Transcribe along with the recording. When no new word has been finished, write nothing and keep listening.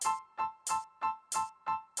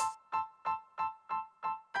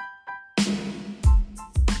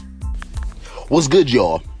What's good,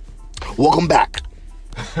 y'all? Welcome back.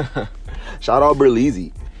 Shout out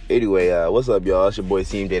Berleezy. Anyway, what's up, y'all? It's your boy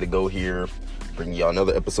CMJ to Go here, bringing y'all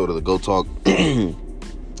another episode of the Go Talk.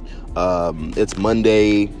 It's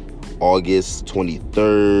Monday, August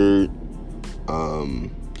 23rd.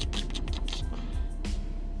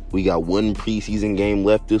 We got one preseason game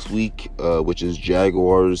left this week, which is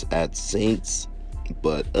Jaguars at Saints.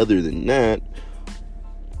 But other than that,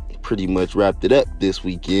 pretty much wrapped it up this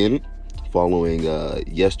weekend following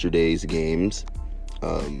yesterday's games.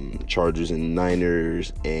 Chargers and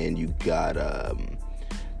Niners, and you got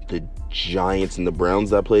the Giants and the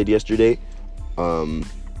Browns that played yesterday. We'll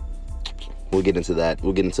get into that.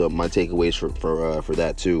 We'll get into my takeaways for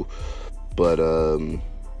that too. But all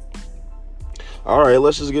right,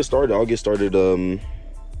 let's just get started. I'll get started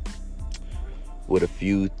with a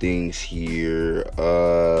few things here.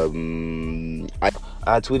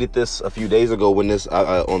 I tweeted this a few days ago when this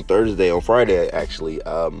on Friday actually.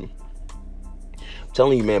 I'm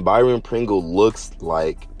telling you, man, Byron Pringle looks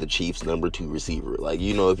like the Chiefs' number 2 receiver. Like,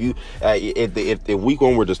 you know, if week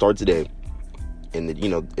 1 were to start today, and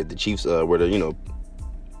if the Chiefs were to,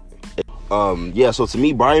 so to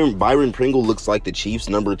me, Byron Pringle looks like the Chiefs'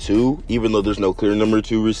 number 2, even though there's no clear number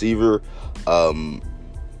 2 receiver.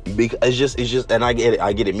 Because it's just, and I get it.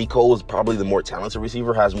 Mecole is probably the more talented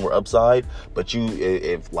receiver, has more upside. But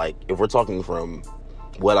if we're talking from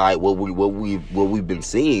what we've been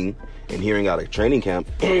seeing and hearing out of training camp,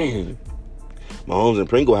 Mahomes and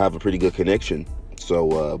Pringle have a pretty good connection.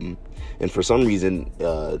 So, and for some reason,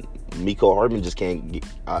 Mecole Hardman just can't.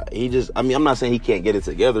 I'm not saying he can't get it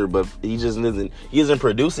together, but he isn't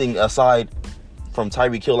producing aside from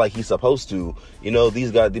Tyreek Hill like he's supposed to. Both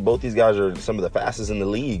these guys are some of the fastest in the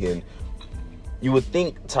league, and you would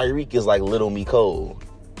think Tyreek is like little Mecole.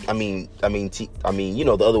 The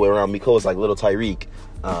other way around. Mecole is like little Tyreek.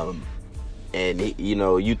 And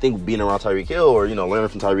you think being around Tyreek Hill or learning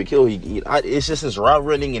from Tyreek Hill, it's just his route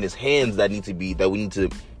running and his hands that he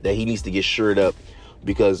needs to get shored up.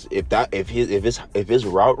 Because if his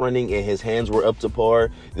route running and his hands were up to par,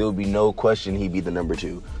 there would be no question he'd be the number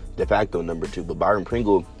 2. De facto number 2. But Byron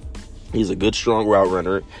Pringle, he's a good, strong route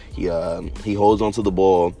runner. He holds onto the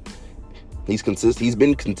ball. He's consistent. He's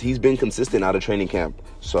been consistent out of training camp.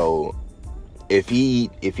 So if he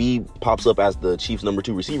pops up as the Chiefs' number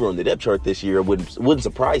 2 receiver on the depth chart this year, it wouldn't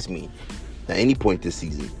surprise me at any point this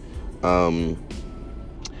season.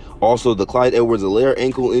 Also, the Clyde Edwards-Helaire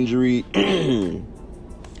ankle injury.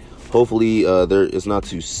 Hopefully, it's not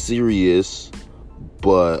too serious,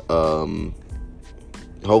 but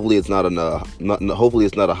hopefully it's not a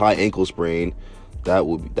high ankle sprain. That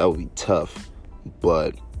would be tough.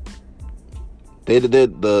 But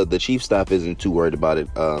the Chiefs staff isn't too worried about it.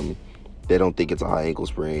 They don't think it's a high ankle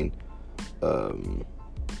sprain. I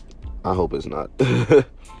hope it's not.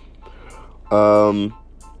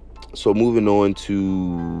 So moving on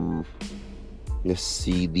to, let's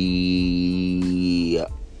see, the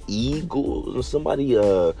Eagles. Somebody,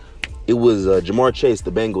 it was Ja'Marr Chase,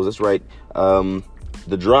 the Bengals. That's right.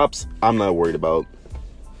 The drops, I'm not worried about.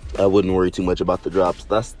 I wouldn't worry too much about the drops.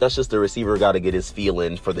 That's just the receiver got to get his feel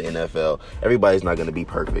in for the NFL. Everybody's not going to be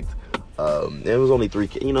perfect. It was only 3.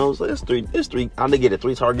 It's 3. I'm gonna get it.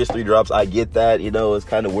 3 targets, 3 drops. I get that. It's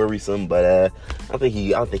kind of worrisome, but I think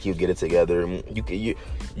he'll get it together.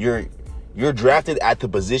 You're drafted at the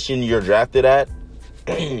position you're drafted at.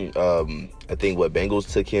 I think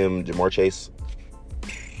Bengals took him, Ja'Marr Chase,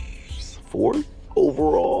 4th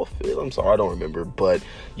overall. I'm sorry, I don't remember, but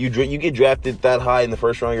you get drafted that high in the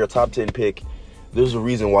first round. You're a top 10 pick. There's a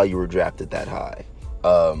reason why you were drafted that high.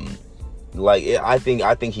 I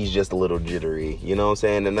think he's just a little jittery. You know what I'm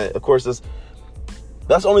saying? And of course, that's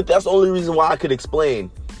the only reason why I could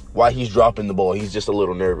explain why he's dropping the ball. He's just a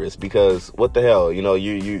little nervous because what the hell? You're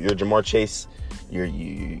Ja'Marr Chase.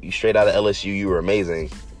 You straight out of LSU. You were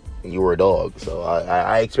amazing. You were a dog. So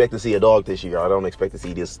I expect to see a dog this year. I don't expect to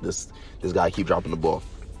see this guy keep dropping the ball.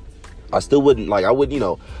 I still wouldn't,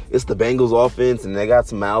 it's the Bengals offense, and they got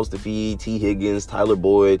some mouths to feed. T. Higgins, Tyler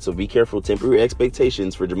Boyd, so be careful. Temper your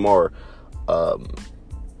expectations for Ja'Marr.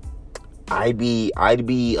 I'd be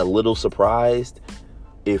a little surprised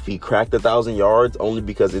if he cracked 1,000 yards, only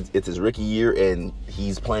because it's his rookie year, and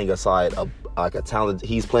he's playing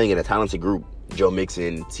he's playing in a talented group. Joe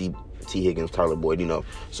Mixon, T. Higgins, Tyler Boyd,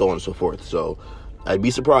 so on and so forth. So I'd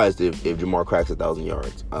be surprised if Ja'Marr cracks 1,000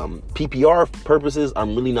 yards. PPR purposes,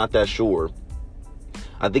 I'm really not that sure.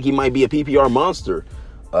 I think he might be a PPR monster.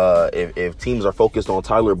 If teams are focused on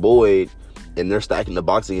Tyler Boyd and they're stacking the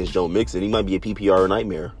box against Joe Mixon, he might be a PPR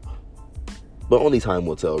nightmare. But only time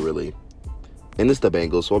will tell, really. And it's the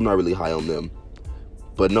Bengals, so I'm not really high on them.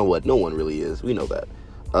 But know what? No one really is. We know that.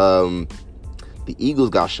 The Eagles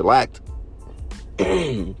got shellacked.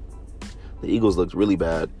 The Eagles looked really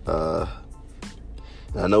bad. I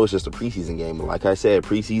know it's just a preseason game. Like I said,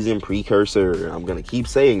 preseason precursor. I'm gonna keep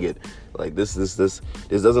saying it. Like this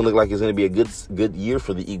doesn't look like it's gonna be a good year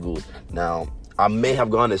for the Eagles. Now, I may have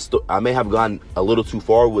gone a little too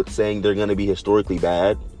far with saying they're gonna be historically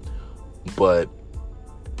bad, but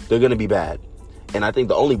they're gonna be bad. And I think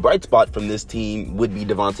the only bright spot from this team would be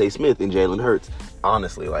Devontae Smith and Jalen Hurts.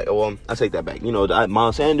 Honestly, like, well, I take that back.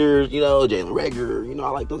 Miles Sanders, Jalen Reagor, I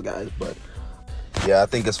like those guys. But yeah, I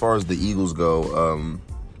think as far as the Eagles go,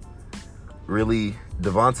 really,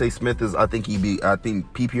 Devontae Smith I think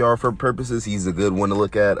PPR for purposes, he's a good one to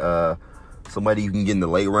look at. Somebody you can get in the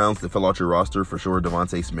late rounds to fill out your roster for sure.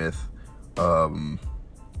 Devontae Smith.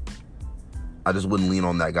 I just wouldn't lean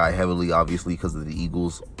on that guy heavily, obviously, because of the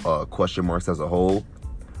Eagles' question marks as a whole.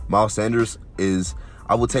 Miles Sanders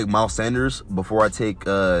I would take Miles Sanders before I take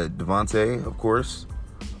Devontae, of course.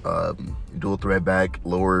 Dual threat back,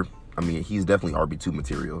 lower. I mean, he's definitely RB2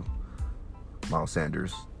 material, Miles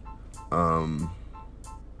Sanders.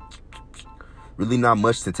 Really not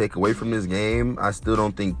much to take away from this game. I still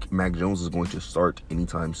don't think Mac Jones is going to start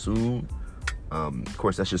anytime soon. Of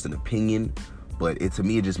course, that's just an opinion. But to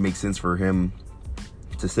me, it just makes sense for him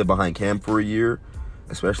to sit behind Cam for a year,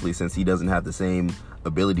 especially since he doesn't have the same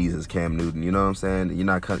abilities as Cam Newton. You know what I'm saying?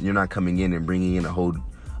 You're not coming in and bringing in a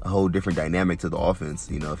whole different dynamic to the offense.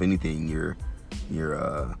 If anything,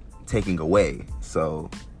 you're taking away. So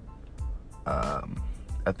I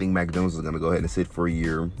think Mac Jones is going to go ahead and sit for a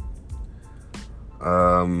year.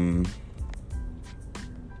 And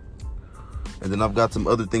then I've got some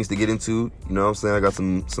other things to get into. You know what I'm saying? I got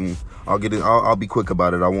some I'll be quick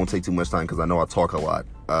about it. I won't take too much time because I know I talk a lot.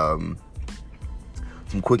 Some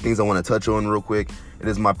quick things I want to touch on real quick. It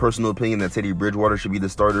is my personal opinion that Teddy Bridgewater should be the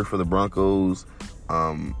starter for the Broncos.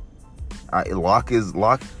 Drew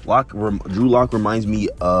Lock reminds me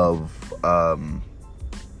of how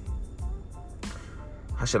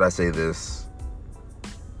should I say this?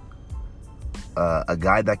 A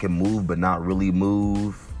guy that can move but not really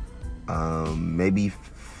move.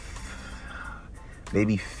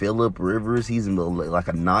 Maybe Phillip Rivers. He's like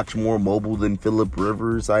a notch more mobile than Phillip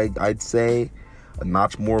Rivers, I'd say. A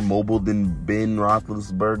notch more mobile than Ben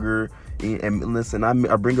Roethlisberger. And listen, I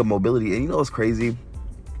bring up mobility. And what's crazy?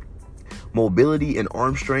 Mobility and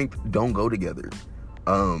arm strength don't go together.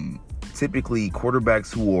 Typically,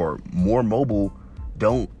 quarterbacks who are more mobile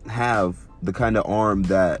don't have the kind of arm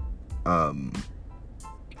that...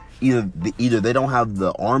 Either they don't have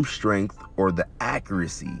the arm strength or the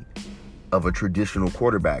accuracy of a traditional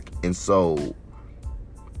quarterback. And so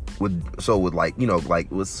my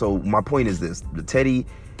point is this: the Teddy,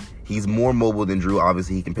 he's more mobile than Drew.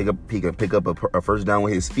 Obviously, he can pick up a first down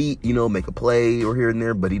with his feet, make a play or here and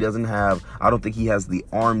there, but I don't think he has the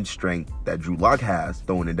arm strength that Drew Lock has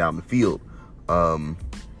throwing it down the field.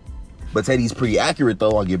 But Teddy's pretty accurate,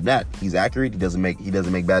 though. I'll give that. He's accurate. He doesn't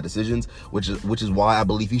make bad decisions, which is why I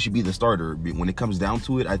believe he should be the starter. When it comes down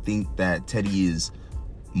to it, I think that Teddy is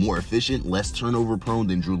more efficient, less turnover prone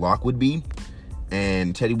than Drew Lock would be,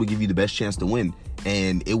 and Teddy would give you the best chance to win.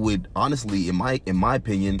 And it would honestly, in my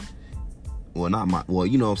opinion, I'm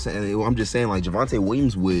just saying, like, Javonte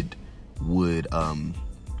Williams would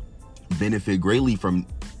benefit greatly from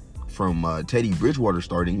Teddy Bridgewater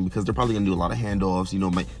starting, because they're probably going to do a lot of handoffs.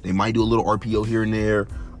 They might do a little RPO here and there.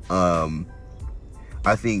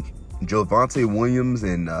 I think Javonte Williams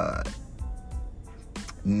and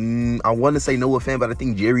I want to say Noah Fant, but I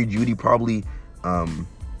think Jerry Jeudy probably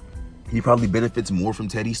benefits more from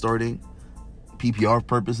Teddy starting, PPR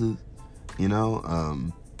purposes.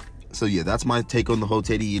 So yeah, that's my take on the whole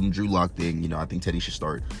Teddy and Drew Lock thing. I think Teddy should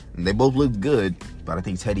start. And they both look good, but I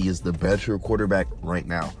think Teddy is the better quarterback right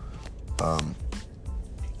now.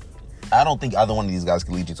 I don't think either one of these guys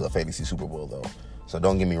can lead you to a fantasy Super Bowl, though. So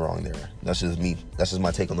don't get me wrong there. That's just me. That's just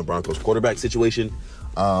my take on the Broncos quarterback situation.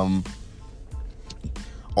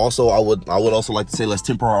 Also, I would also like to say let's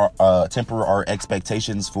temper our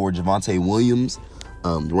expectations for Javonte Williams.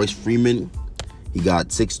 Royce Freeman, he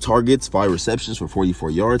got 6 targets, 5 receptions for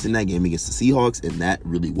 44 yards in that game against the Seahawks, and that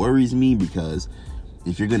really worries me, because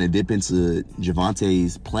if you're going to dip into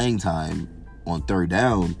Javonte's playing time on third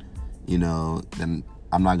down, then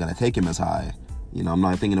I'm not going to take him as high. I'm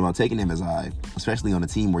not thinking about taking him as high, especially on a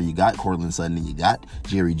team where you got Courtland Sutton and you got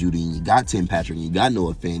Jerry Jeudy and you got Tim Patrick and you got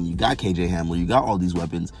Noah Fant, you got KJ Hamler, you got all these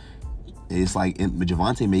weapons. It's like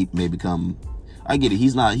Javonte may become... I get it.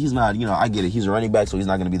 He's not, I get it. He's a running back, so he's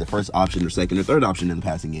not going to be the first option or second or third option in the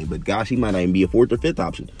passing game. But gosh, he might not even be a fourth or fifth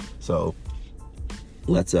option. So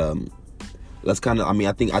let's That's kind of. I mean,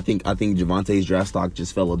 I think Javonte's draft stock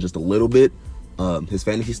just fell just a little bit. His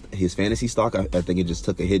fantasy stock, I think it just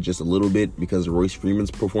took a hit just a little bit because of Royce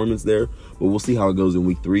Freeman's performance there. But we'll see how it goes in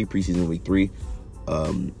week 3, preseason week 3.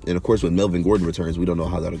 And of course, when Melvin Gordon returns, we don't know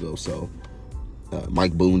how that'll go. So,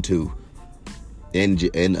 Mike Boone too, and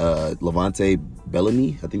Levante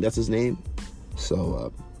Bellamy, I think that's his name.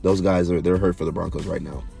 So those guys they're hurt for the Broncos right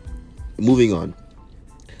now. Moving on.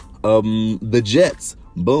 The Jets.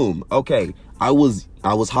 Boom. Okay, I was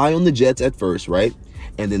high on the Jets at first, right?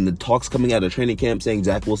 And then the talks coming out of training camp saying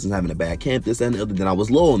Zach Wilson's having a bad camp, this and the other. Then I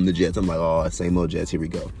was low on the Jets. I'm like, oh, same old Jets. Here we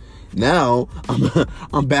go. Now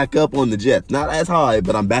I'm back up on the Jets. Not as high,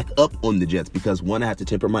 but I'm back up on the Jets because one, I have to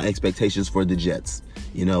temper my expectations for the Jets.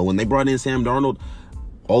 You know, when they brought in Sam Darnold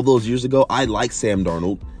all those years ago, I liked Sam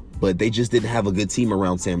Darnold, but they just didn't have a good team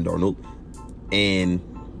around Sam Darnold. And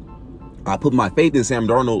I put my faith in Sam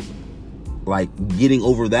Darnold, like getting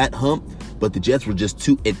over that hump, but the Jets were just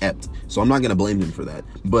too inept. So I'm not going to blame him for that.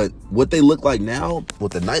 But what they look like now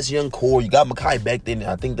with a nice young core, you got Mekhi Becton.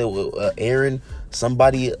 I think that Aaron,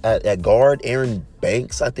 somebody at guard, Aaron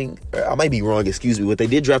Banks, I think. I might be wrong, excuse me. But they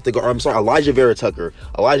did draft the guard. I'm sorry, Elijah Vera Tucker.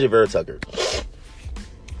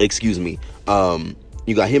 Excuse me.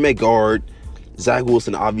 You got him at guard. Zach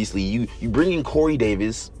Wilson, obviously. You bring in Corey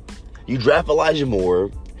Davis. You draft Elijah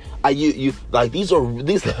Moore. You like these are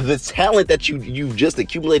the talent that you've just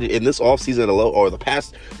accumulated in this offseason alone, or the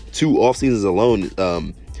past 2 off seasons alone.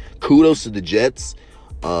 Kudos to the Jets.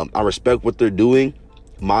 I respect what they're doing.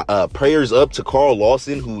 My prayers up to Carl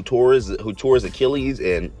Lawson, who tore his Achilles,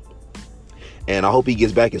 and I hope he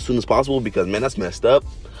gets back as soon as possible because man, that's messed up.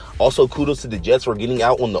 Also, kudos to the Jets for getting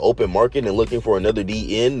out on the open market and looking for another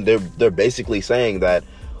DN. They're basically saying that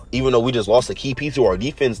even though we just lost a key piece to our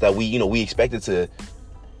defense, that we expected to.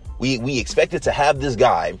 We expected to have this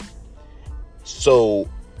guy, so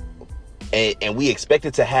and we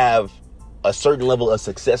expected to have a certain level of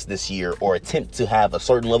success this year, or attempt to have a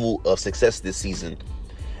certain level of success this season,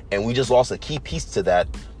 and we just lost a key piece to that.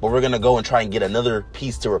 But we're gonna go and try and get another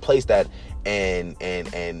piece to replace that, and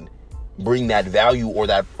bring that value or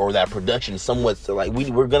that production somewhat. So like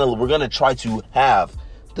we're gonna try to have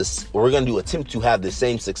this. We're gonna attempt to have the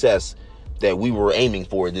same success that we were aiming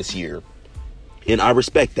for this year. And I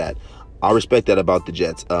respect that. I respect that about the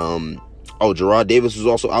Jets. Gerard Davis was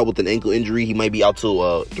also out with an ankle injury. He might be out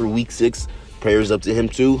till through week 6. Prayers up to him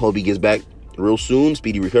too. Hope he gets back real soon.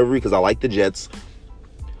 Speedy recovery, because I like the Jets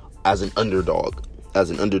as an underdog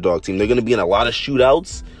team. They're going to be in a lot of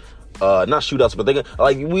shootouts. Not shootouts, but they're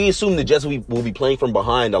gonna, we assume the Jets will be playing from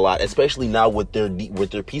behind a lot, especially now with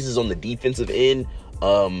their pieces on the defensive end.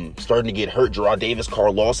 Starting to get hurt, Gerard Davis,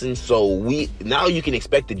 Carl Lawson. So now you can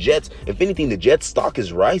expect the Jets. If anything, the Jets stock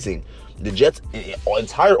is rising. The Jets'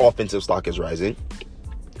 entire offensive stock is rising.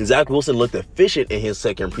 Zach Wilson looked efficient in his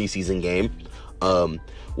second preseason game,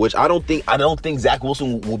 which I don't think Zach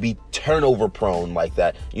Wilson will be turnover prone like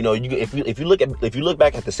that. You know, if you look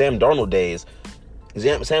back at the Sam Darnold days,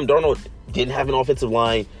 Sam Darnold didn't have an offensive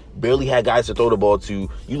line. Barely had guys to throw the ball to.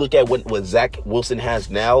 You look at what Zach Wilson has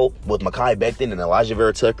now with Mekhi Becton and Elijah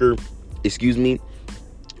Vera Tucker,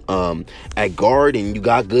 at guard, and you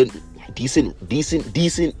got good, decent,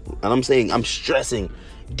 and I'm stressing,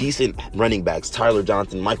 decent running backs. Tyler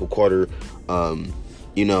Johnson, Michael Carter,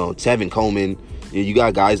 Tevin Coleman. You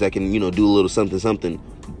got guys that can, do a little something.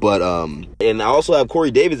 But, and I also have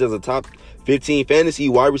Corey Davis as a top 15 fantasy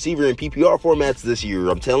wide receiver in PPR formats this year.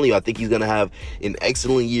 I'm telling you, I think he's going to have an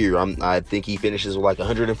excellent year. I think he finishes with like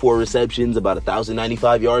 104 receptions, about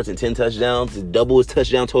 1,095 yards and 10 touchdowns, to double his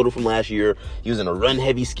touchdown total from last year. He was in a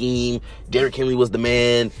run-heavy scheme. Derrick Henry was the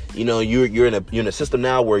man. You're in a system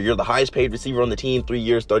now where you're the highest paid receiver on the team, 3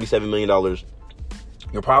 years, $37 million.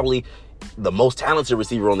 You're probably the most talented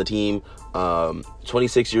receiver on the team,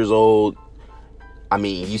 26 years old.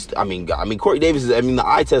 Corey Davis the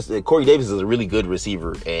eye test. Corey Davis is a really good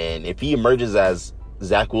receiver, and if he emerges as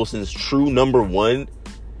Zach Wilson's true number one,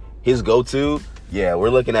 his go-to, yeah, we're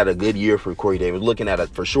looking at a good year for Corey Davis. We're looking at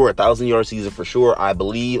for sure 1,000-yard season for sure. I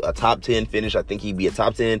believe a top 10 finish. I think he'd be a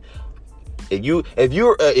top 10. If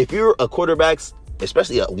you're a quarterback's,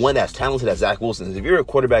 especially one as talented as Zach Wilson, if you're a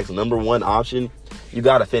quarterback's number one option, you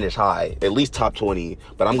got to finish high, at least top 20.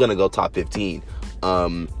 But I'm gonna go top 15.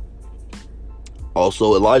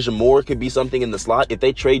 Also, Elijah Moore could be something in the slot. If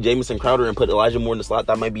they trade Jamison Crowder and put Elijah Moore in the slot,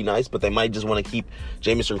 that might be nice, but they might just want to keep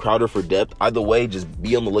Jamison Crowder for depth. Either way, just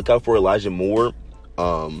be on the lookout for Elijah Moore.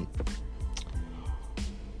 But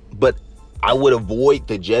I would avoid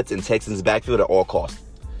the Jets and Texans backfield at all costs.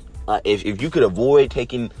 If you could avoid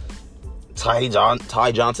taking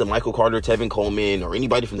Ty Johnson, Michael Carter, Tevin Coleman, or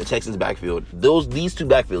anybody from the Texans backfield. These two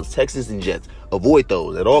backfields, Texans and Jets, avoid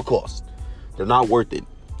those at all costs. They're not worth it.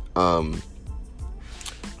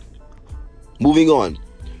 Moving on.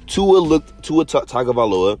 Tua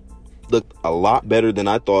Tagovailoa looked a lot better than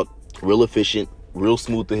I thought. Real efficient, real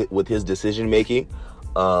smooth with his decision making.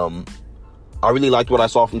 I really liked what I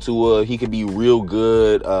saw from Tua. He could be real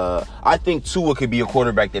good. I think Tua could be a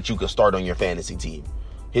quarterback that you could start on your fantasy team.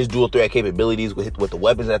 His dual threat capabilities with the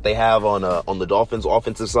weapons that they have on the Dolphins'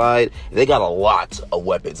 offensive side, they got a lot of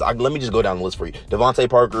weapons. Let me just go down the list for you. Devontae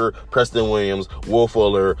Parker, Preston Williams, Will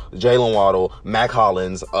Fuller, Jalen Waddle, Mac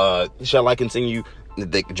Hollins. Shall I continue?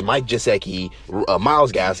 Mike Gesicki,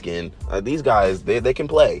 Myles Gaskin. These guys, they can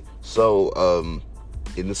play. So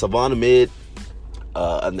in the Savannah mid.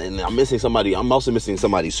 And I'm missing somebody. I'm also missing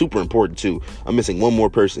somebody super important too. I'm missing one more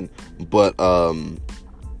person. But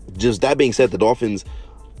just that being said, the Dolphins,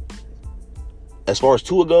 as far as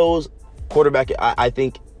Tua goes, quarterback, I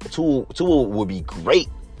think Tua would be great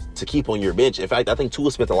to keep on your bench. In fact, I think Tua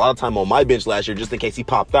spent a lot of time on my bench last year just in case he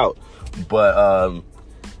popped out. But of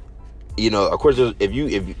course, if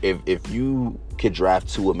you could draft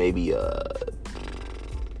Tua maybe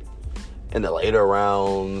in the later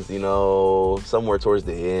rounds, somewhere towards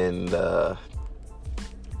the end.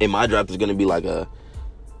 In my draft, is going to be like well,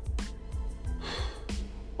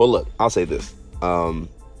 look, I'll say this.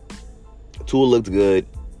 Tua looked good,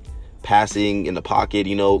 passing in the pocket,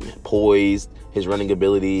 poised, his running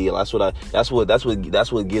ability. That's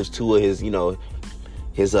what gives Tua his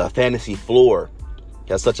fantasy floor.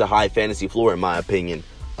 He has such a high fantasy floor, in my opinion.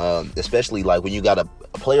 Especially like when you got a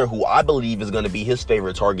player who I believe is going to be his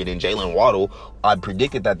favorite target in Jalen Waddle. I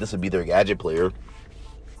predicted that this would be their gadget player,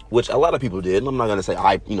 which a lot of people did. I'm not going to say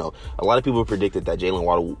a lot of people predicted that Jalen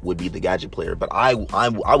Waddle would be the gadget player, but I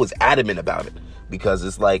was adamant about it because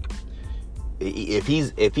it's like if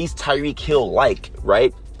he's Tyreek Hill like,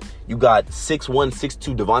 right? You got 6'1",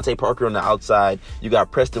 6'2" Devontae Parker on the outside. You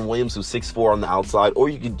got Preston Williams who's 6'4" on the outside, or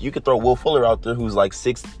you could throw Will Fuller out there who's like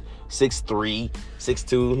 6'3",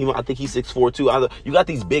 6'2". I think he's 6'4" too. You got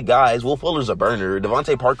these big guys. Will Fuller's a burner.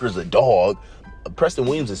 Devontae Parker's a dog. Preston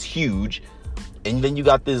Williams is huge. And then you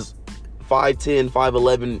got this 5'10",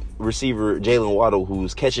 5'11" receiver, Jalen Waddle,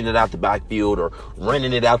 who's catching it out the backfield or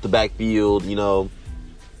running it out the backfield,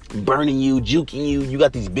 burning you, juking you. You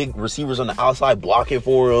got these big receivers on the outside blocking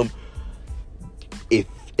for him.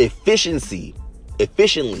 Efficiency,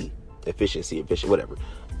 whatever.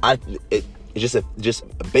 Just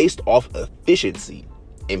based off efficiency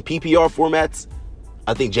in PPR formats,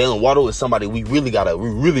 I think Jalen Waddle is somebody we really gotta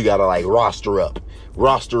like roster up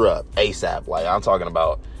ASAP. Like I'm talking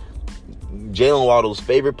about Jalen Waddle's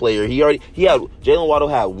favorite player. Jalen Waddle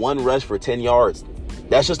had one rush for 10 yards.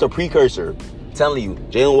 That's just a precursor. I'm telling you,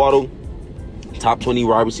 Jalen Waddle, top 20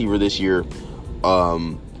 wide receiver this year.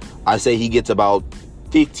 I say he gets about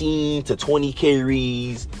 15 to 20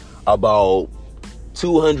 carries, about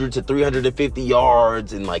 200 to 350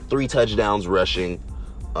 yards, and like 3 touchdowns rushing.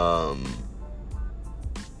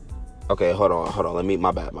 Okay, hold on.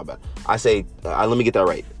 My bad. I say, let me get that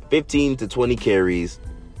right. 15 to 20 carries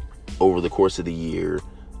over the course of the year.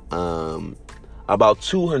 About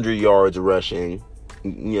 200 yards rushing,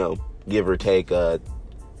 give or take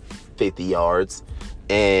 50 yards,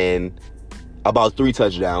 and about 3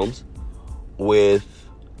 touchdowns with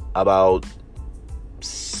about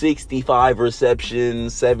 65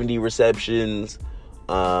 receptions, 70 receptions,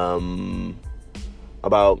 about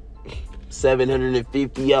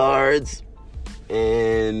 750 yards,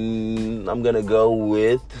 and I'm going to go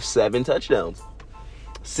with 7 touchdowns.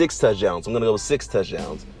 6 touchdowns. I'm going to go with 6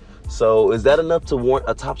 touchdowns. So is that enough to warrant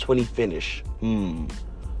a top 20 finish?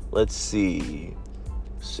 Let's see.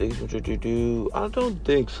 622. I don't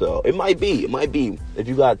think so. It might be. If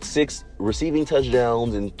you got 6 receiving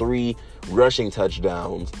touchdowns and 3 rushing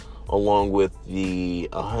touchdowns, along with the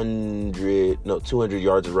 200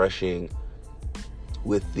 yards rushing,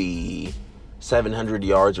 with the 700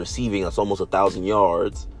 yards receiving, that's almost 1,000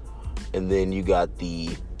 yards. And then you got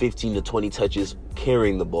the 15 to 20 touches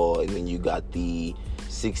carrying the ball, and then you got the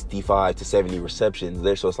 65 to 70 receptions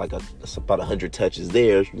there. So it's about 100 touches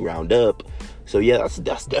there, you round up. So yeah, that's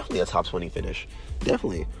definitely a top 20 finish.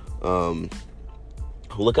 Definitely.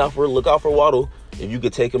 Look out for Waddle. If you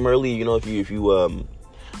could take him early, if you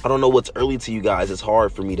I don't know what's early to you guys. It's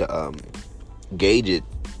hard for me to gauge it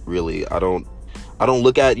really. I don't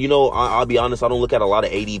look at, I'll be honest, I don't look at a lot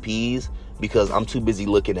of ADPs because I'm too busy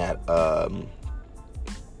looking at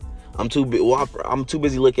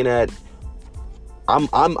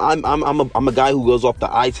I'm a guy who goes off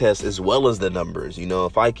the eye test as well as the numbers. You know,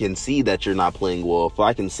 if I can see that you're not playing well, if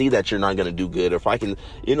I can see that you're not gonna do good, if I can,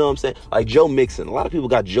 you know what I'm saying? Like Joe Mixon. A lot of people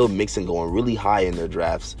got Joe Mixon going really high in their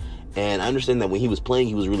drafts. And I understand that when he was playing,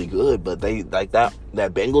 he was really good, but they like that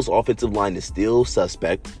Bengals offensive line is still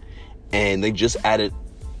suspect. And they just added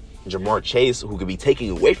Jamar Chase, who could be taking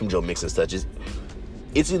away from Joe Mixon's touches.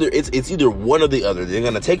 It's either one or the other. They're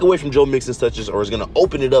gonna take away from Joe Mixon's touches, or it's gonna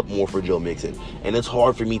open it up more for Joe Mixon. And it's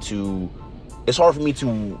hard for me to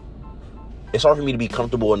be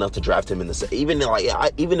comfortable enough to draft him in the even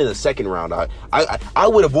in the second round. I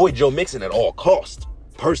would avoid Joe Mixon at all costs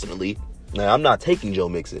personally. Now, I'm not taking Joe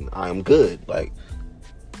Mixon. I am good. Like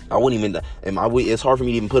I wouldn't even. It's hard for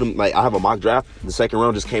me to even put him. Like I have a mock draft. The second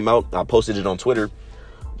round just came out. I posted it on Twitter.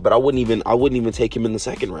 But I wouldn't even take him in the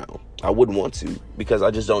second round. I wouldn't want to, because I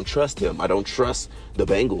just don't trust him. I don't trust the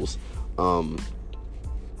Bengals, and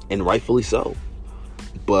rightfully so.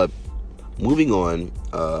 But moving on,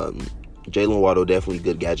 Jalen Waddle, definitely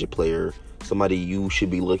good gadget player. Somebody you should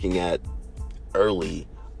be looking at early,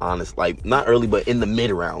 honest, like not early, but in the mid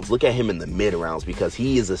rounds. Look at him in the mid rounds, because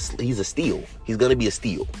he's a steal. He's gonna be a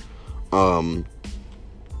steal.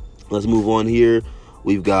 Let's move on here.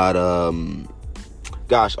 We've got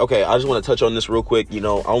Gosh, okay, I just want to touch on this real quick. You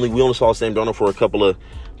know, we only saw Sam Darnold for a couple of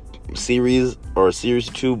series or a series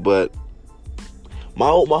or two, but my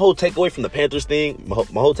whole takeaway from the Panthers thing, my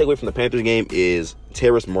whole takeaway from the Panthers game is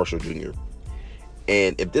Terrace Marshall Jr.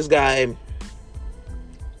 And if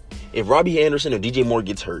Robbie Anderson or DJ Moore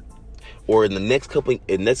gets hurt, or in the next couple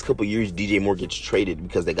years DJ Moore gets traded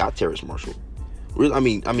because they got Terrace Marshall.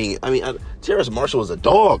 Terrace Marshall is a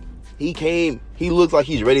dog. He looks like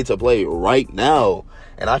he's ready to play right now.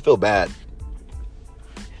 And I feel bad.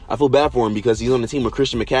 I feel bad for him because he's on the team with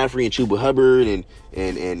Christian McCaffrey and Chuba Hubbard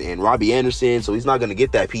and Robbie Anderson. So he's not going to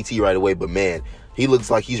get that PT right away. But, man, he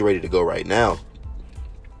looks like he's ready to go right now.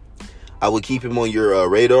 I would keep him on your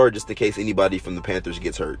radar just in case anybody from the Panthers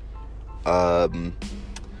gets hurt.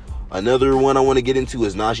 Another one I want to get into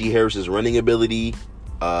is Najee Harris's running ability.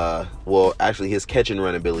 His catch and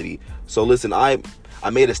run ability. So, listen, I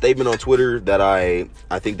made a statement on Twitter that I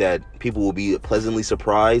think that people will be pleasantly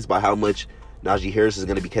surprised by how much Najee Harris is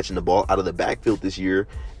going to be catching the ball out of the backfield this year.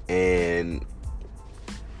 And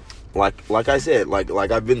like I said, I'm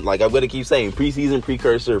going to keep saying, preseason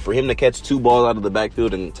precursor, for him to catch 2 balls out of the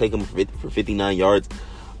backfield and take them for 59 yards.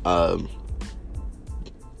 My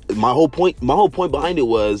whole point behind it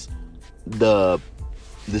was the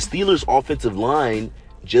Steelers' offensive line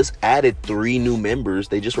just added 3 new members.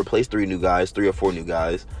 They just replaced 3 or 4 new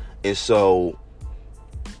guys. And so,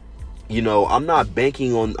 you know,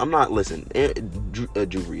 listen, Drew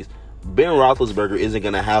Brees, Ben Roethlisberger isn't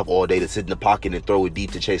going to have all day to sit in the pocket and throw it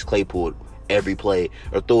deep to Chase Claypool every play,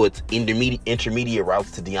 or throw its intermediate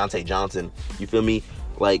routes to Deontay Johnson. You feel me?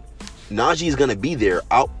 Like, Najee's going to be there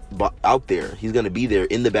out there. He's going to be there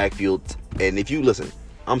in the backfield. And if you listen,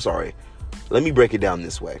 I'm sorry. Let me break it down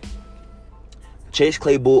this way. Chase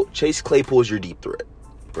Claypool is your deep threat,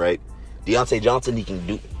 right? Deontay Johnson, he can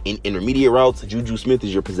do intermediate routes. Juju Smith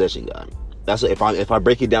is your possession guy. That's if I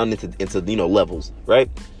break it down into levels, right?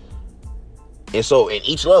 And so in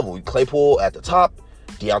each level, Claypool at the top,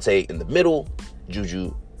 Deontay in the middle,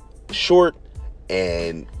 Juju short,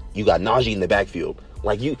 and you got Najee in the backfield.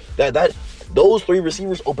 Like those 3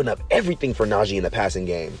 receivers open up everything for Najee in the passing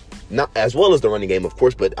game, not as well as the running game, of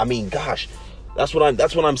course. But I mean, gosh. That's what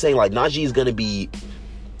I'm saying. Like, Najee,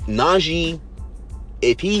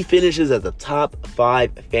 if he finishes as the top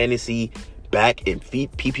 5 fantasy back in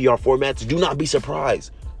PPR formats, do not be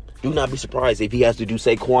surprised. Do not be surprised if he has to do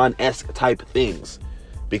Saquon-esque type things.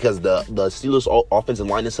 Because the Steelers' offensive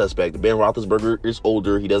line is suspect. Ben Roethlisberger is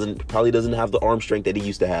older. He probably doesn't have the arm strength that he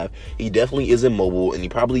used to have. He definitely isn't mobile, and he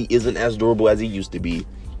probably isn't as durable as he used to be.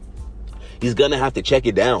 He's going to have to check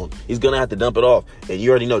it down. He's going to have to dump it off. And you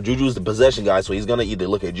already know Juju's the possession guy, so he's going to either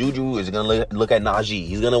look at Juju or he's going to look at Najee.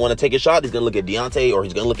 He's going to want to take a shot. He's going to look at Deontay, or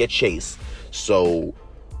he's going to look at Chase. So,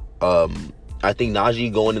 I think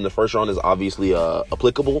Najee going in the first round is obviously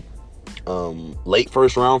applicable. Late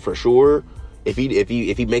first round for sure. If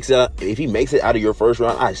he makes it out of your first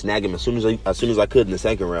round, I snag him as soon as I could in the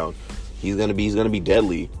second round. He's gonna be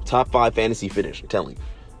deadly. Top 5 fantasy finish. I'm telling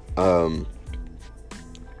you.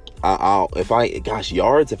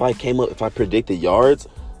 Yards, if I predicted yards,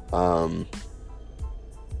 I'm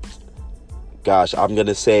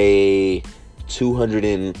gonna say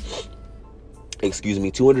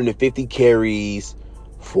 250 carries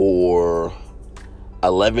for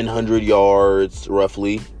 1,100 yards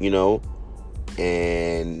roughly,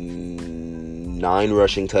 and 9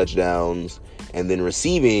 rushing touchdowns And then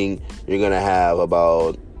receiving, you're going to have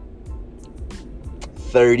about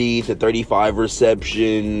 30 to 35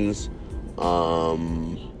 receptions,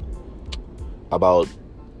 about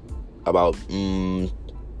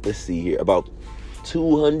let's see here, about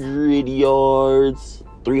 200 yards,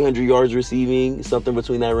 300 yards receiving, something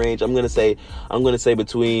between that range. I'm gonna say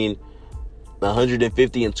between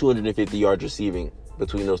 150 and 250 yards receiving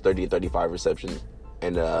between those 30 and 35 receptions,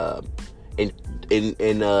 and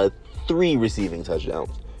 3 receiving touchdowns.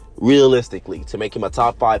 Realistically, to make him a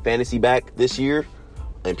top 5 fantasy back this year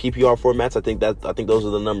in PPR formats, I think those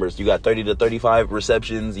are the numbers. You got 30 to 35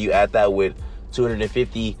 receptions. You add that with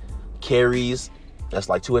 250 carries. That's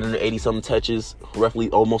like 280 something touches,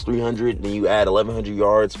 roughly almost 300. Then you add 1,100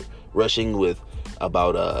 yards rushing with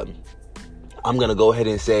about I'm gonna go ahead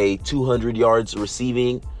and say 200 yards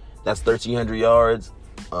receiving. That's 1,300 yards.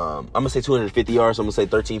 I'm gonna say 250 yards. So I'm gonna say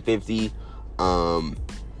 1,350.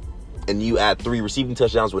 And you add 3 receiving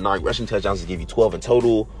touchdowns with 9 rushing touchdowns to give you 12 in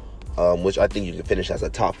total, which I think you can finish as a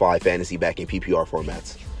top 5 fantasy back in PPR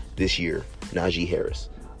formats this year. Najee Harris.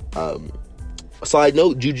 Side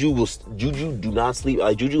note, Juju, do not sleep.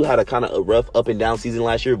 Juju had a kind of a rough up and down season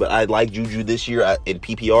last year, but I like Juju this year in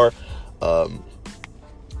PPR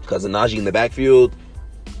because of Najee in the backfield.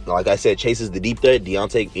 Like I said, Chase is the deep threat,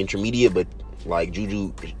 Deontay intermediate, but like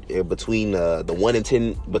Juju between the 1 and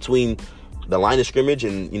 10, between the line of scrimmage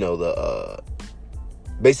and the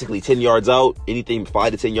basically 10 yards out, anything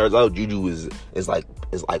 5 to 10 yards out, Juju is like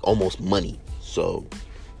almost money. So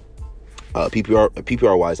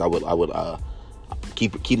PPR wise, I would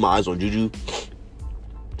keep my eyes on Juju.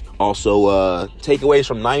 Also, takeaways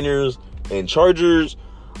from Niners and Chargers.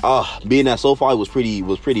 Being at SoFi was pretty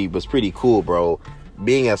cool, bro.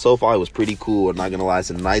 Being at SoFi was pretty cool. I'm not gonna lie,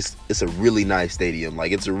 it's a really nice stadium.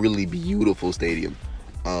 Like, it's a really beautiful stadium.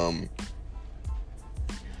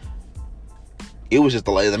 It was just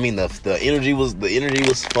the energy was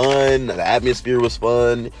fun. The atmosphere was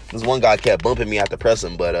fun. This one guy kept bumping me after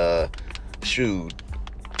pressing, but shoot.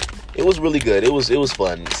 It was really good. It was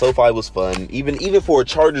fun. SoFi was fun. Even for a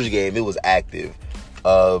Chargers game, it was active.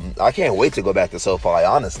 I can't wait to go back to SoFi,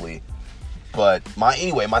 honestly. But my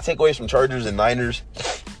takeaways from Chargers and Niners.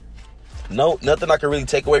 No, nothing I can really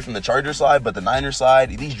take away from the Chargers side, but the Niners side,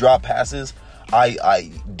 these drop passes,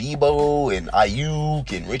 Debo and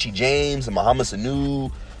Ayuk and Richie James and Mohamed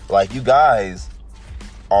Sanu, like, you guys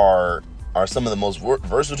are some of the most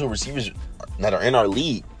versatile receivers that are in our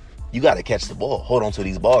league. You got to catch the ball. Hold on to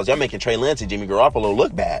these balls. Y'all making Trey Lance and Jimmy Garoppolo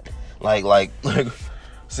look bad. Like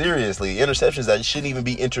seriously, interceptions that shouldn't even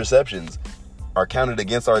be interceptions are counted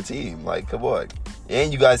against our team. Like, come on.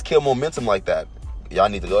 And you guys kill momentum like that. Y'all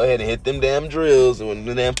need to go ahead and hit them damn drills and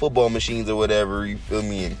the damn football machines or whatever, you feel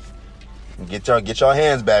me? And get your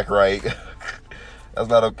hands back right. That's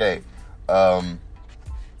not okay. Honestly,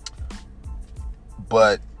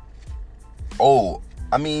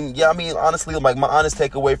 like, my honest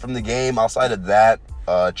takeaway from the game, outside of that,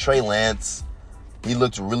 Trey Lance, he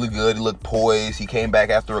looked really good. He looked poised. He came back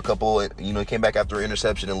after an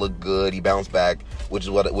interception and looked good. He bounced back, which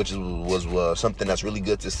was something that's really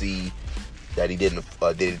good to see, that he didn't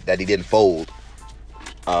fold.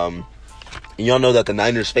 And y'all know that the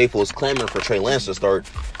Niners faithful is clamoring for Trey Lance to start,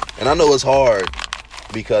 and I know it's hard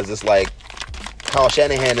because it's like Kyle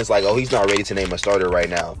Shanahan is like, oh, he's not ready to name a starter right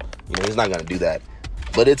now. He's not gonna do that.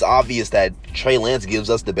 But it's obvious that Trey Lance gives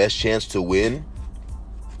us the best chance to win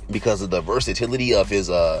because of the versatility of his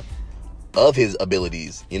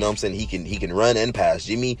abilities. You know what I'm saying? He can run and pass.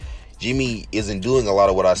 Jimmy isn't doing a lot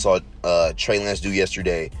of what I saw Trey Lance do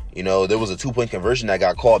yesterday. There was a 2-point conversion that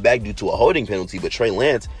got called back due to a holding penalty, but Trey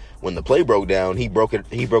Lance, when the play broke down, he broke it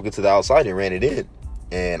to the outside and ran it in.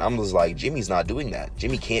 And I'm just like, Jimmy's not doing that.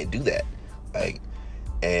 Jimmy can't do that.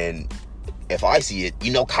 And if I see it,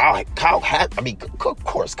 of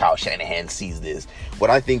course Kyle Shanahan sees this. What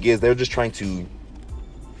I think is I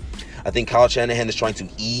think Kyle Shanahan is trying to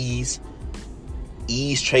ease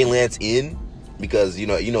Trey Lance in, because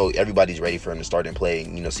everybody's ready for him to start and play,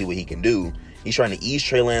 see what he can do. He's trying to ease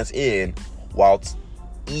Trey Lance in while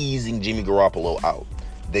easing Jimmy Garoppolo out.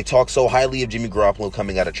 They talk so highly of Jimmy Garoppolo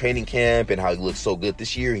coming out of training camp and how he looks so good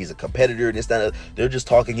this year. He's a competitor and this, that. They're just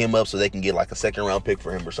talking him up so they can get like a 2nd-round pick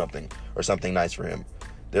for him or something nice for him.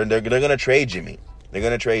 They're gonna trade Jimmy.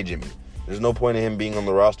 There's no point in him being on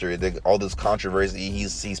the roster. All this controversy.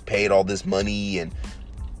 He's paid all this money and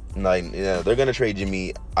they're gonna trade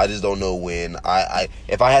Jimmy. I just don't know when.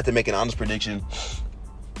 If I had to make an honest prediction,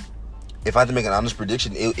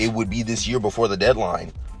 it would be this year before the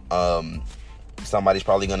deadline. Somebody's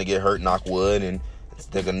probably going to get hurt, knock wood, and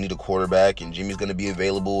they're going to need a quarterback, and Jimmy's going to be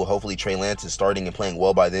available. Hopefully Trey Lance is starting and playing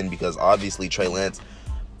well by then, because obviously Trey Lance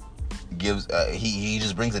gives he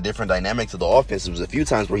just brings a different dynamic to the offense. There was a few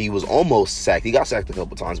times where he was almost sacked. He got sacked a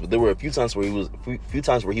couple times, but there were a few times where he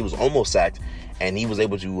was almost sacked, and he was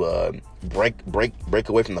able to break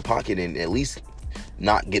away from the pocket and at least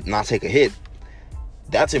not take a hit.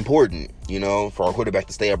 That's important, for our quarterback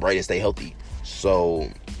to stay upright and stay healthy. So,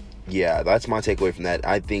 yeah, that's my takeaway from that.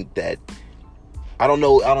 I think that I don't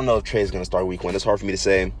know if Trey's going to start week 1. It's hard for me to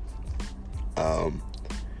say.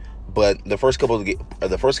 But the first couple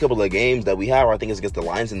of games that we have, I think, is against the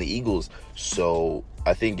Lions and the Eagles. So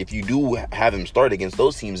I think if you do have him start against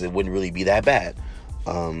those teams, it wouldn't really be that bad.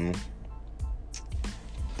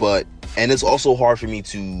 But it's also hard for me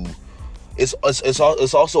to. It's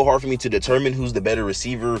also hard for me to determine who's the better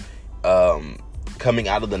receiver coming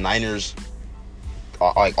out of the Niners.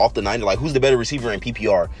 Like off the Niners, like who's the better receiver in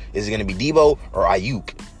PPR? Is it going to be Debo or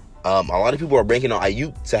Ayuk? A lot of people are banking on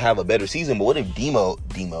Ayuk to have a better season, but what if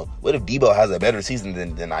Debo has a better season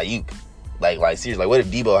than Ayuk? Like seriously, like what if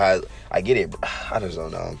Debo has? I get it, I just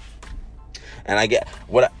don't know. And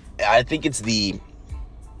I think it's the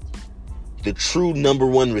true number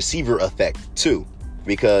one receiver effect too,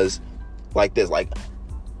 because let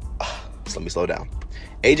me slow down.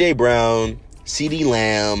 AJ Brown, CeeDee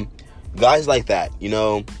Lamb, guys like that,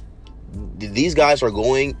 these guys are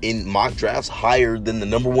going in mock drafts higher than the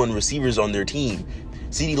number one receivers on their team.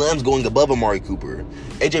 CeeDee Lamb's going above Amari Cooper.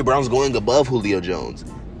 AJ Brown's going above Julio Jones.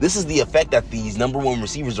 This is the effect that these number one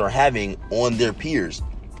receivers are having on their peers.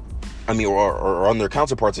 Or on their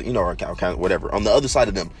counterparts, or whatever. On the other side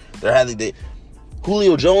of them,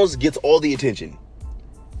 Julio Jones gets all the attention.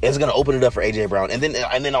 It's going to open it up for AJ Brown. And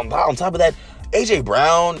then on top of that, AJ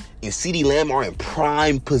Brown and CeeDee Lamb are in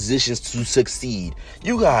prime positions to succeed.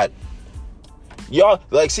 You got y'all,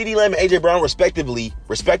 like CeeDee Lamb and AJ Brown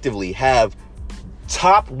respectively have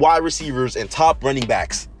top wide receivers and top running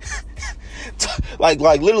backs. like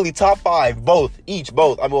literally top 5, both.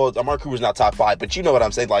 Amari Cooper's not top 5, but you know what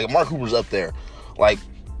I'm saying. Like Amari Cooper's up there. Like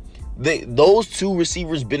those two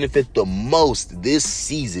receivers benefit the most this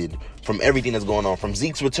season from everything that's going on, from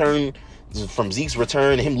Zeke's return,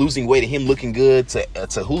 him losing weight and him looking good,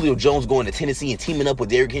 to Julio Jones going to Tennessee and teaming up with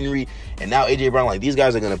Derrick Henry, and now AJ Brown. Like these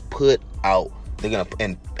guys are gonna put out. They're gonna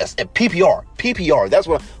and PPR. That's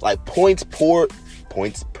what points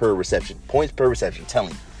per reception. Telling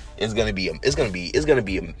you, it's gonna be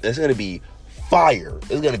fire.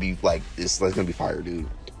 It's gonna be fire, dude.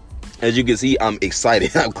 As you can see, I'm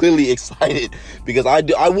excited. I'm clearly excited because I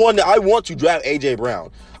want to draft AJ Brown.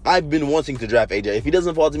 I've been wanting to draft AJ. If he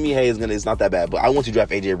doesn't fall to me, hey, it's not that bad. But I want to draft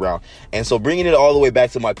AJ Brown. And so bringing it all the way back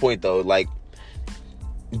to my point, though, like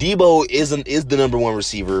Debo is the number one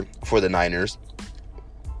receiver for the Niners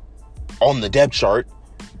on the depth chart,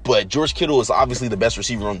 but George Kittle is obviously the best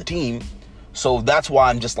receiver on the team. So that's why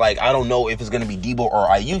I'm just like, I don't know if it's going to be Debo or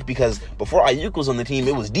Ayuk, because before Ayuk was on the team,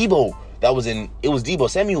 it was Debo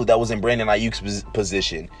Samuel that was in Brandon Ayuk's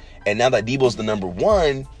position. And now that Debo's the number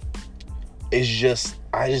one, I just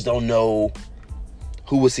don't know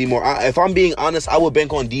who would see more. If I'm being honest, I would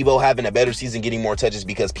bank on Debo having a better season, getting more touches,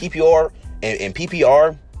 because PPR and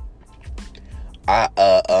PPR,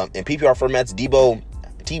 in PPR formats, Debo,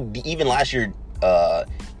 even last year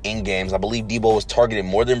in games, I believe Debo was targeted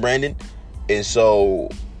more than Brandon. And so,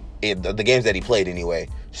 in the games that he played anyway.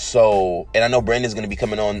 So, and I know Brandon's going to be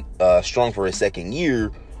coming on strong for his second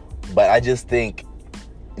year, but I just think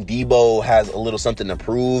Debo has a little something to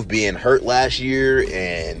prove, being hurt last year,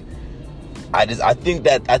 and I think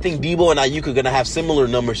Debo and Ayuk are going to have similar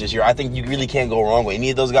numbers this year. I think you really can't go wrong with any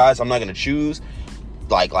of those guys. I'm not going to choose.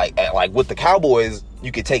 Like with the Cowboys,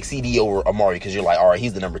 you could take CD over Amari because you're like, all right,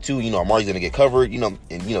 he's the number 2. Amari's going to get covered, and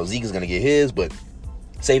Zeke is going to get his. But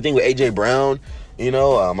same thing with AJ Brown.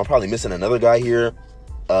 I'm probably missing another guy here.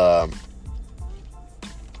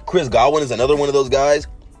 Chris Godwin is another one of those guys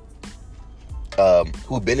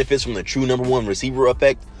who benefits from the true number one receiver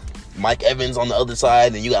effect. Mike Evans on the other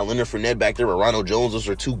side, and you got Leonard Fournette back there with Ronald Jones. Those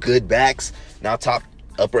are two good backs. Not top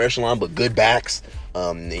upper echelon, but good backs.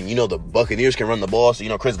 And the Buccaneers can run the ball,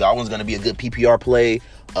 so Chris Godwin's going to be a good PPR play.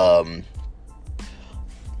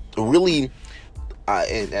 Really,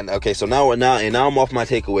 okay. So now I'm off my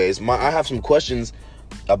takeaways. I have some questions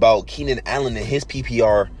about Keenan Allen and his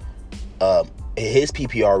PPR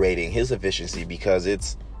rating, his efficiency, because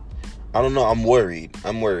I don't know. I'm worried,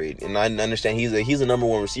 and I understand he's a number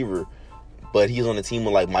one receiver, but he's on a team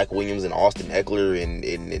with like Mike Williams and Austin Eckler,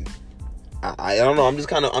 and I don't know. I'm just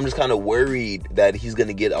kind of worried that he's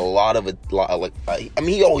gonna get a lot of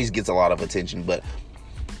he always gets a lot of attention, but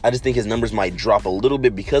I just think his numbers might drop a little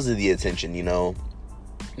bit because of the attention,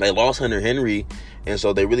 They lost Hunter Henry, and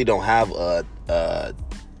so they really don't have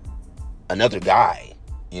another guy.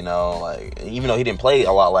 You know, like, even though he didn't play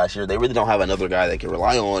a lot last year, they really don't have another guy they can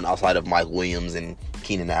rely on outside of Mike Williams and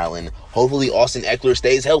Keenan Allen. Hopefully Austin Eckler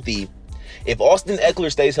stays healthy. If Austin Eckler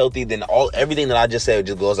stays healthy, then everything that I just said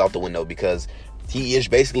just goes out the window, because he is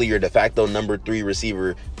basically your de facto number 3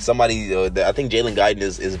 receiver. Somebody, I think Jalen Guyton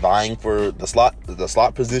is vying for the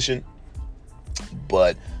slot position,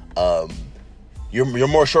 but your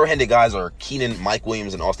more short-handed guys are Keenan, Mike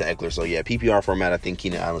Williams, and Austin Eckler. So yeah, PPR format, I think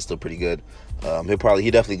Keenan Allen's still pretty good. He'll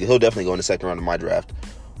definitely go in the second round of my draft.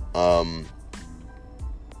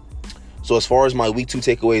 So as far as my week 2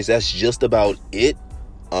 takeaways, that's just about it.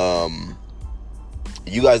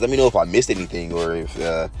 You guys, let me know if I missed anything, or if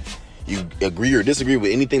you agree or disagree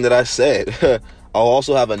with anything that I said. I'll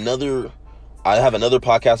also have another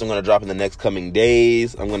podcast I'm going to drop in the next coming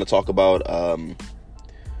days. I'm going to talk about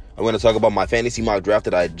my fantasy mock draft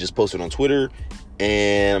that I just posted on Twitter,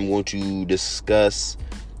 and I'm going to discuss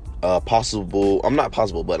I'm going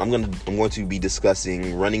to be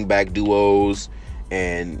discussing running back duos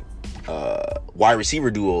and wide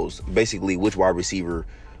receiver duos. Basically, which wide receiver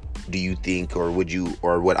do you think, or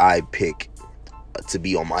would I pick to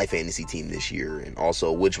be on my fantasy team this year? And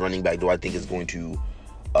also, which running back do I think is going to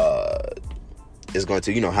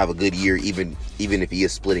have a good year, even if he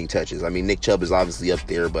is splitting touches? I mean, Nick Chubb is obviously up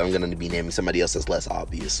there, but I'm going to be naming somebody else that's less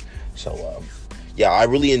obvious. So yeah, I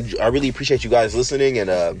really appreciate you guys listening,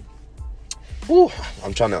 and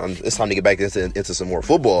it's time to get back into some more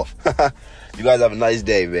football. You guys have a nice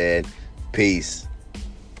day, man. Peace.